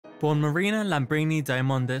Born Marina Lambrini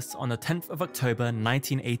Diamandis on the 10th of October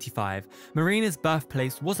 1985, Marina's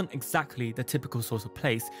birthplace wasn't exactly the typical sort of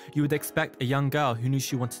place you would expect a young girl who knew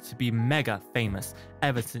she wanted to be mega famous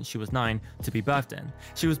ever since she was 9 to be birthed in.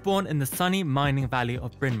 She was born in the sunny mining valley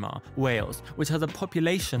of Brynmawr, Wales, which has a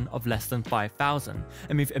population of less than 5,000,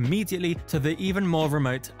 and moved immediately to the even more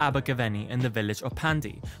remote Abergavenny in the village of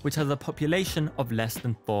Pandy, which has a population of less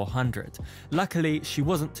than 400. Luckily, she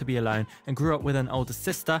wasn't to be alone and grew up with an older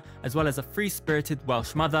sister, as well as a free-spirited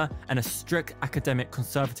Welsh mother and a strict academic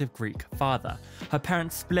conservative Greek father. Her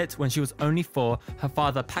parents split when she was only 4, her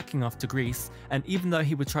father packing off to Greece, and even though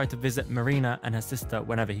he would try to visit Marina and her sister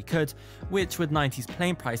whenever he could, which with 90s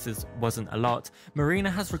plane prices wasn't a lot, Marina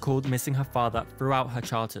has recalled missing her father throughout her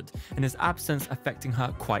childhood and his absence affecting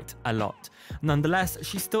her quite a lot. Nonetheless,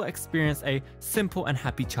 she still experienced a simple and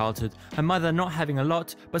happy childhood, her mother not having a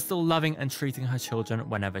lot but still loving and treating her children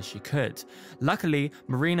whenever she could. Luckily,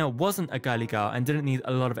 Marina wasn't a girly girl and didn't need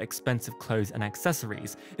a lot of expensive clothes and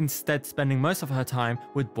accessories, instead spending most of her time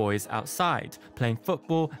with boys outside, playing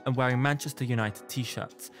football and wearing Manchester United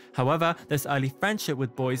t-shirts. However, this early friendship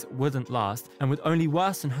with boys wouldn't last and would only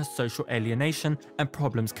worsen her social alienation and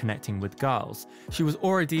problems connecting with girls. She was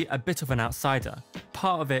already a bit of an outsider.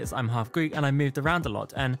 Part of it is I'm half Greek and I moved around a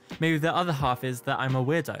lot, and maybe the other half is that I'm a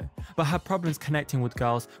weirdo. But her problems connecting with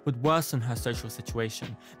girls would worsen her social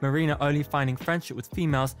situation, Marina only finding friendship with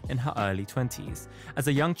females in her early 20s. As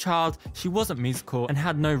a young child, she wasn't musical and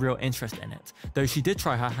had no real interest in it, though she did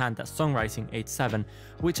try her hand at songwriting age 7,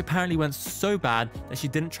 which apparently went so bad that she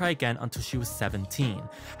didn't try again until she was 17.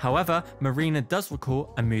 However, Marina does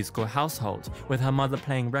recall a musical household, with her mother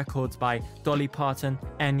playing records by Dolly Parton,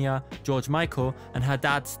 Enya, George Michael, and her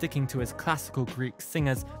dad sticking to his classical Greek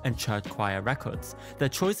singers and church choir records. Their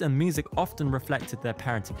choice in music often reflected their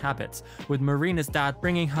parenting habits, with Marina's dad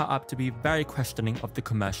bringing her up to be very questioning of the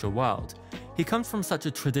commercial world. He comes from such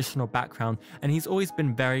a traditional background and he's always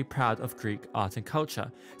been very proud of Greek art and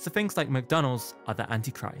culture, so things like McDonald's are the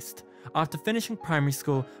Antichrist. After finishing primary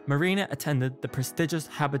school, Marina attended the prestigious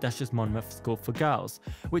Haberdashers' Monmouth School for Girls,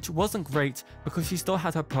 which wasn't great because she still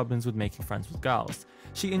had her problems with making friends with girls.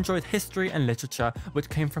 She enjoyed history and literature, which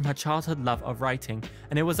came from her childhood love of writing,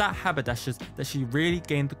 and it was at Haberdashers that she really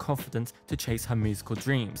gained the confidence to chase her musical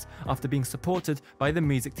dreams, after being supported by the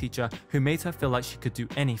music teacher who made her feel like she could do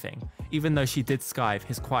anything, even though she did skive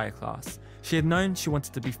his choir class. She had known she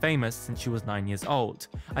wanted to be famous since she was 9 years old.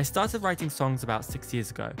 I started writing songs about 6 years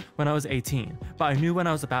ago, when I was 18, but I knew when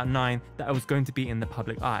I was about 9 that I was going to be in the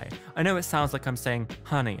public eye. I know it sounds like I'm saying,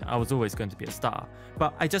 honey, I was always going to be a star,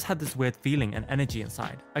 but I just had this weird feeling and energy inside.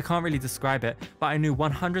 I can't really describe it, but I knew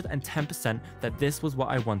 110% that this was what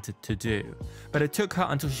I wanted to do. But it took her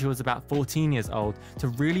until she was about 14 years old to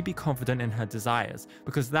really be confident in her desires,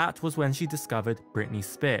 because that was when she discovered Britney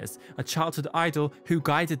Spears, a childhood idol who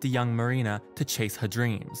guided the young Marina to chase her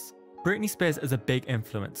dreams. Britney Spears is a big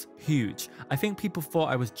influence, huge. I think people thought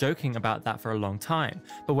I was joking about that for a long time,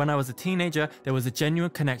 but when I was a teenager, there was a genuine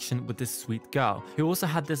connection with this sweet girl who also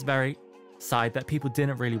had this very side that people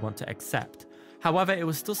didn't really want to accept. However, it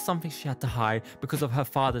was still something she had to hide because of her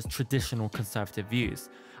father's traditional conservative views.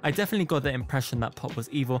 I definitely got the impression that pop was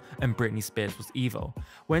evil and Britney Spears was evil.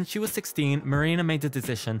 When she was 16, Marina made the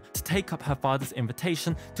decision to take up her father's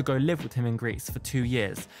invitation to go live with him in Greece for 2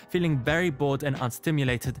 years, feeling very bored and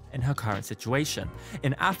unstimulated in her current situation.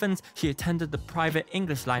 In Athens, she attended the private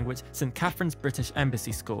English language St. Catherine's British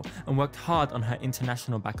Embassy School and worked hard on her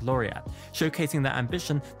international baccalaureate, showcasing the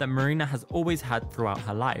ambition that Marina has always had throughout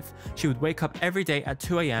her life. She would wake up every day at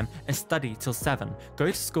 2 AM and study till 7, go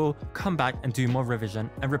to school, come back and do more revision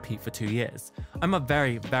and repeat for 2 years. I'm a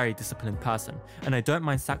very, very disciplined person, and I don't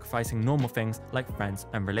mind sacrificing normal things like friends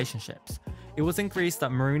and relationships. It was in Greece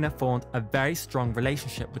that Marina formed a very strong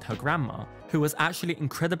relationship with her grandma, who was actually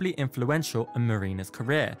incredibly influential in Marina's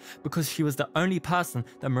career, because she was the only person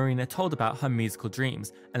that Marina told about her musical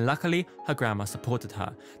dreams, and luckily, her grandma supported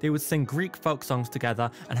her. They would sing Greek folk songs together,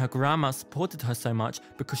 and her grandma supported her so much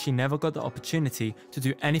because she never got the opportunity to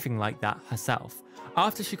do anything like that herself.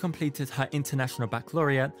 After she completed her international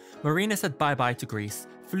baccalaureate, Marina said bye-bye to Greece,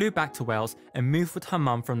 flew back to Wales and moved with her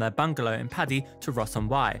mum from their bungalow in Pandy to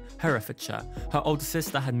Ross-on-Wye, Herefordshire. Her older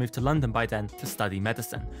sister had moved to London by then to study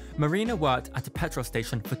medicine. Marina worked at a petrol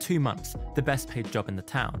station for 2 months, the best paid job in the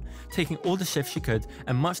town, taking all the shifts she could,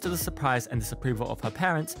 and much to the surprise and disapproval of her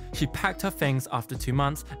parents, she packed her things after 2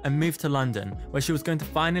 months and moved to London, where she was going to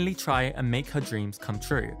finally try and make her dreams come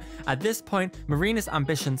true. At this point, Marina's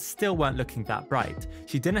ambitions still weren't looking that bright. write.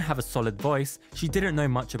 She didn't have a solid voice, she didn't know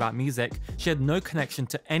much about music, she had no connection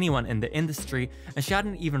to anyone in the industry, and she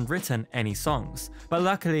hadn't even written any songs. But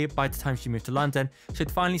luckily, by the time she moved to London, she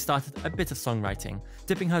had finally started a bit of songwriting,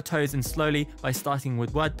 dipping her toes in slowly by starting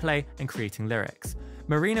with wordplay and creating lyrics.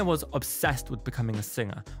 Marina was obsessed with becoming a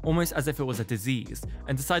singer, almost as if it was a disease,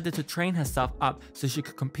 and decided to train herself up so she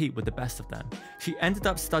could compete with the best of them. She ended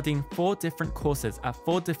up studying 4 different courses at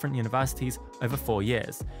 4 different universities over 4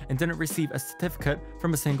 years, and didn't receive a certificate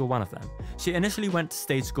from a single one of them. She initially went to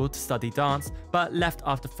stage school to study dance, but left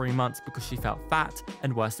after 3 months because she felt fat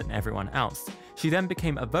and worse than everyone else. She then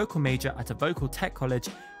became a vocal major at a vocal tech college,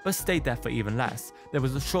 but stayed there for even less. There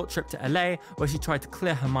was a short trip to LA where she tried to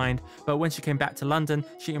clear her mind, but when she came back to London,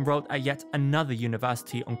 she enrolled at yet another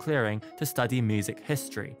university on clearing to study music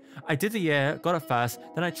history. I did a year, got a first,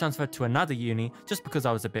 then I transferred to another uni just because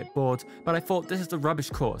I was a bit bored, but I thought this is a rubbish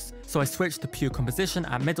course, so I switched to pure composition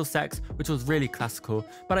at Middlesex, which was really classical,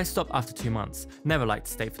 but I stopped after 2 months. Never liked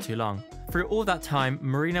to stay for too long. Through all that time,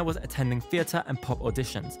 Marina was attending theatre and pop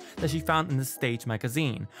auditions that she found in the Stage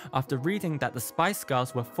magazine, after reading that the Spice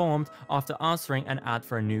Girls were formed after answering an ad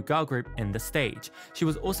for a new girl group in the Stage. She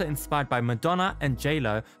was also inspired by Madonna and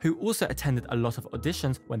J-Lo, who also attended a lot of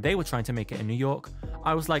auditions when they were trying to make it in New York.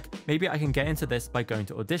 I was like, maybe I can get into this by going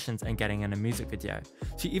to auditions and getting in a music video.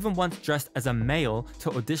 She even once dressed as a male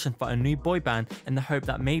to audition for a new boy band in the hope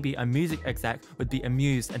that maybe a music exec would be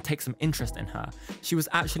amused and take some interest in her. She was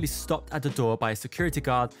actually stopped at the door by a security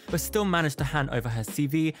guard, but still managed to hand over her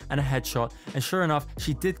CV and a headshot, and sure enough,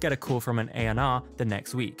 she did get a call from an A&R the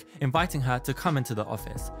next week, inviting her to come into the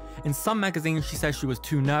office. In some magazines, she says she was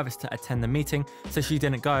too nervous to attend the meeting, so she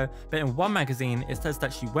didn't go, but in one magazine, it says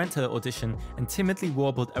that she went to the audition and timidly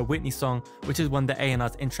warbled a Whitney song, which is when the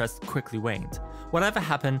A&R's interest quickly waned. Whatever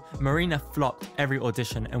happened, Marina flopped every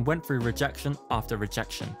audition and went through rejection after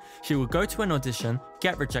rejection. She would go to an audition,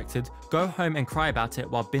 get rejected, go home and cry about it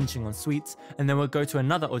while binging on sweets, and then would go to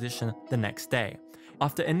another audition the next day.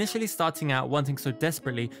 After initially starting out wanting so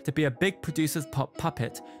desperately to be a big producer's pop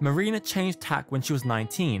puppet, Marina changed tack when she was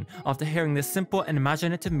 19 after hearing the simple and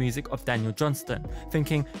imaginative music of Daniel Johnston,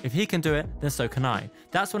 thinking, if he can do it, then so can I.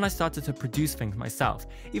 That's when I started to produce things myself.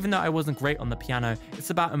 Even though I wasn't great on the piano, it's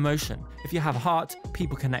about emotion. If you have heart,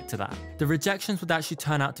 people connect to that. The rejections would actually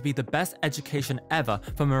turn out to be the best education ever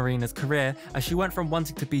for Marina's career, as she went from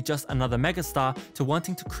wanting to be just another megastar to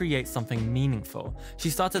wanting to create something meaningful. She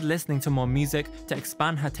started listening to more music to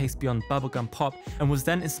expand her taste beyond bubblegum pop, and was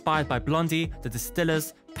then inspired by Blondie, The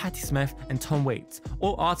Distillers, Patti Smith, and Tom Waits,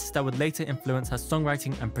 all artists that would later influence her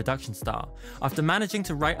songwriting and production style. After managing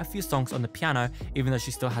to write a few songs on the piano, even though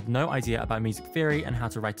she still had no idea about music theory and how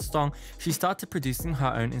to write a song, she started producing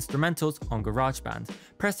her own instrumentals on GarageBand,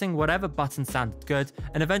 pressing whatever button sounded good,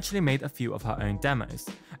 and eventually made a few of her own demos.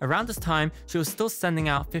 Around this time, she was still sending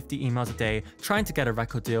out 50 emails a day, trying to get a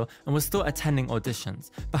record deal, and was still attending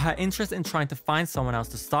auditions, but her interest in trying to find someone else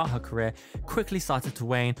to start her career quickly started to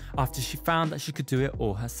wane after she found that she could do it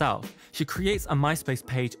all herself. She creates a MySpace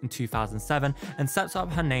page in 2007 and sets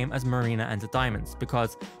up her name as Marina and the Diamonds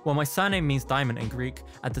because, while my surname means diamond in Greek,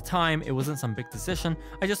 at the time it wasn't some big decision.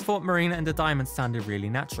 I just thought Marina and the Diamonds sounded really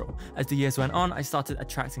natural. As the years went on, I started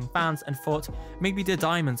attracting fans and thought maybe the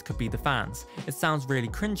Diamonds could be the fans. It sounds really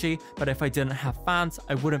cringy, but if I didn't have fans,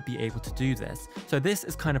 I wouldn't be able to do this. So this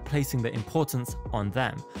is kind of placing the importance on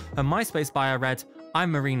them. Her MySpace bio read,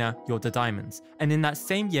 "I'm Marina, you're the Diamonds." And in that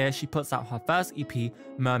same year, she puts out her first EP,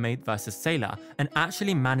 Mermaid vs. Sailor, and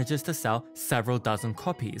actually manages to sell several dozen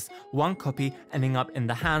copies, one copy ending up in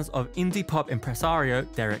the hands of indie pop impresario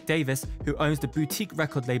Derek Davis, who owns the boutique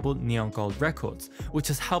record label Neon Gold Records, which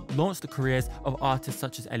has helped launch the careers of artists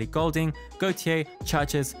such as Ellie Goulding, Gautier,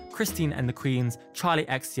 Churches, Christine and the Queens, Charlie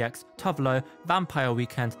XCX, Tovlo, Vampire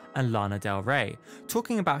Weekend, and Lana Del Rey.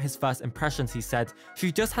 Talking about his first impressions, he said,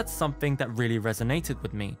 "She just had something that really resonated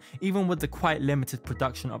with me. Even with the quite limited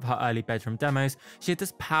production of her early bedroom demos, she had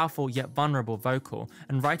this powerful yet vulnerable vocal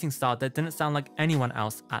and writing style that didn't sound like anyone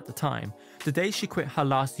else at the time." The day she quit her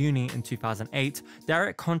last uni in 2008,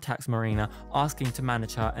 Derek contacts Marina asking to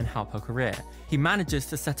manage her and help her career. He manages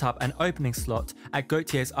to set up an opening slot at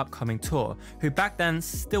Gautier's upcoming tour, who back then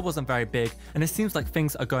still wasn't very big, and it seems like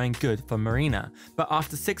things are going good for Marina. But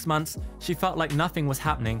after 6 months, she felt like nothing was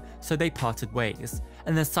happening, so they parted ways,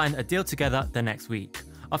 and then signed a deal together the next week.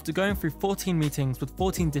 After going through 14 meetings with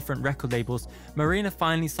 14 different record labels, Marina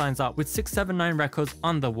finally signs up with 679 Records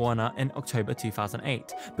under Warner in October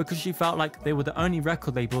 2008 because she felt like they were the only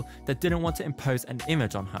record label that didn't want to impose an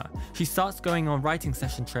image on her. She starts going on writing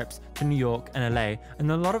session trips to New York and LA, and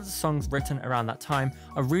a lot of the songs written around that time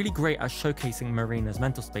are really great at showcasing Marina's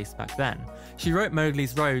mental space back then. She wrote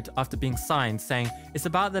Mowgli's Road after being signed, saying, "It's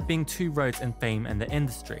about there being two roads in fame and the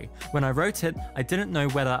industry. When I wrote it, I didn't know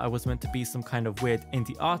whether I was meant to be some kind of weird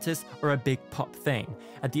indie artist or a big pop thing.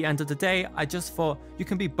 At the end of the day, I just thought, you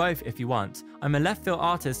can be both if you want. I'm a left field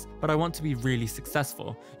artist, but I want to be really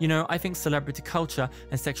successful. You know, I think celebrity culture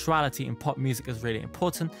and sexuality in pop music is really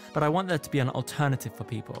important, but I want there to be an alternative for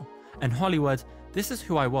people. And Hollywood, this is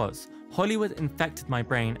who I was. Hollywood infected my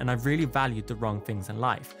brain and I really valued the wrong things in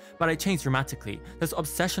life. But I changed dramatically. This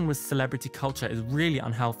obsession with celebrity culture is really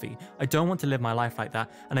unhealthy. I don't want to live my life like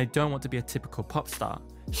that, and I don't want to be a typical pop star."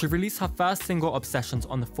 She released her first single, Obsessions,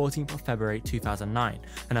 on the 14th of February 2009,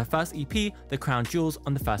 and her first EP, The Crown Jewels,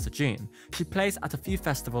 on the 1st of June. She plays at a few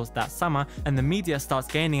festivals that summer, and the media starts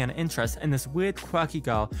gaining an interest in this weird, quirky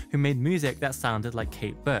girl who made music that sounded like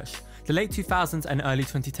Kate Bush. The late 2000s and early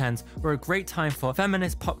 2010s were a great time for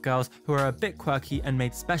feminist pop girls who were a bit quirky and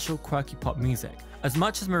made special, quirky pop music. As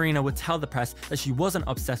much as Marina would tell the press that she wasn't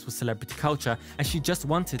obsessed with celebrity culture and she just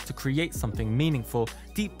wanted to create something meaningful,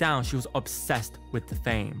 deep down she was obsessed with the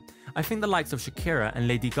fame. I think the likes of Shakira and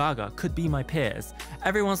Lady Gaga could be my peers.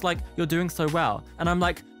 Everyone's like, "You're doing so well," and I'm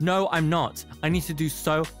like, "No, I'm not. I need to do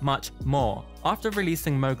so much more." After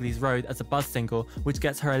releasing Mowgli's Road as a buzz single, which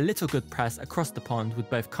gets her a little good press across the pond with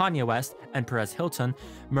both Kanye West and Perez Hilton,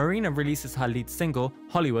 Marina releases her lead single,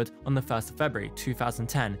 Hollywood, on the 1st of February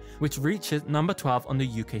 2010, which reaches number 12 on the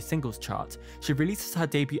UK singles chart. She releases her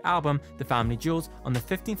debut album, The Family Jewels, on the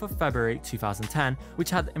 15th of February 2010,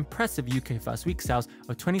 which had impressive UK first week sales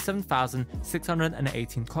of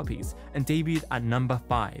 27,618 copies, and debuted at number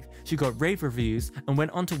 5. She got rave reviews and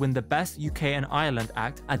went on to win the Best UK and Ireland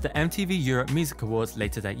Act at the MTV Europe Music Awards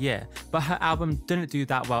later that year, but her album didn't do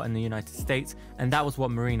that well in the United States, and that was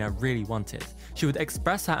what Marina really wanted. She would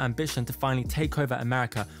express her ambition to finally take over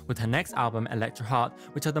America with her next album, Electra Heart,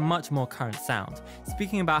 which had a much more current sound.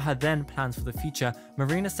 Speaking about her then plans for the future,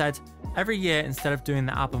 Marina said, "Every year, instead of doing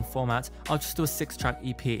the album format, I'll just do a 6-track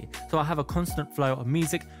EP, so I'll have a constant flow of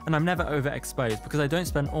music and I'm never overexposed because I don't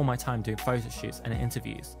spend all my time doing photo shoots and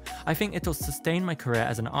interviews. I think it'll sustain my career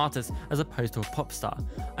as an artist as opposed to a pop star.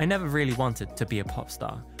 I never really wanted to be a pop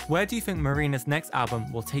star." Where do you think Marina's next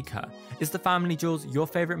album will take her? Is The Family Jewels your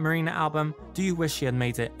favorite Marina album? Do you wish she had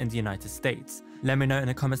made it in the United States? Let me know in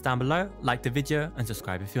the comments down below, like the video and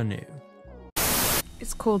subscribe if you're new.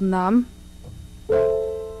 It's called Numb.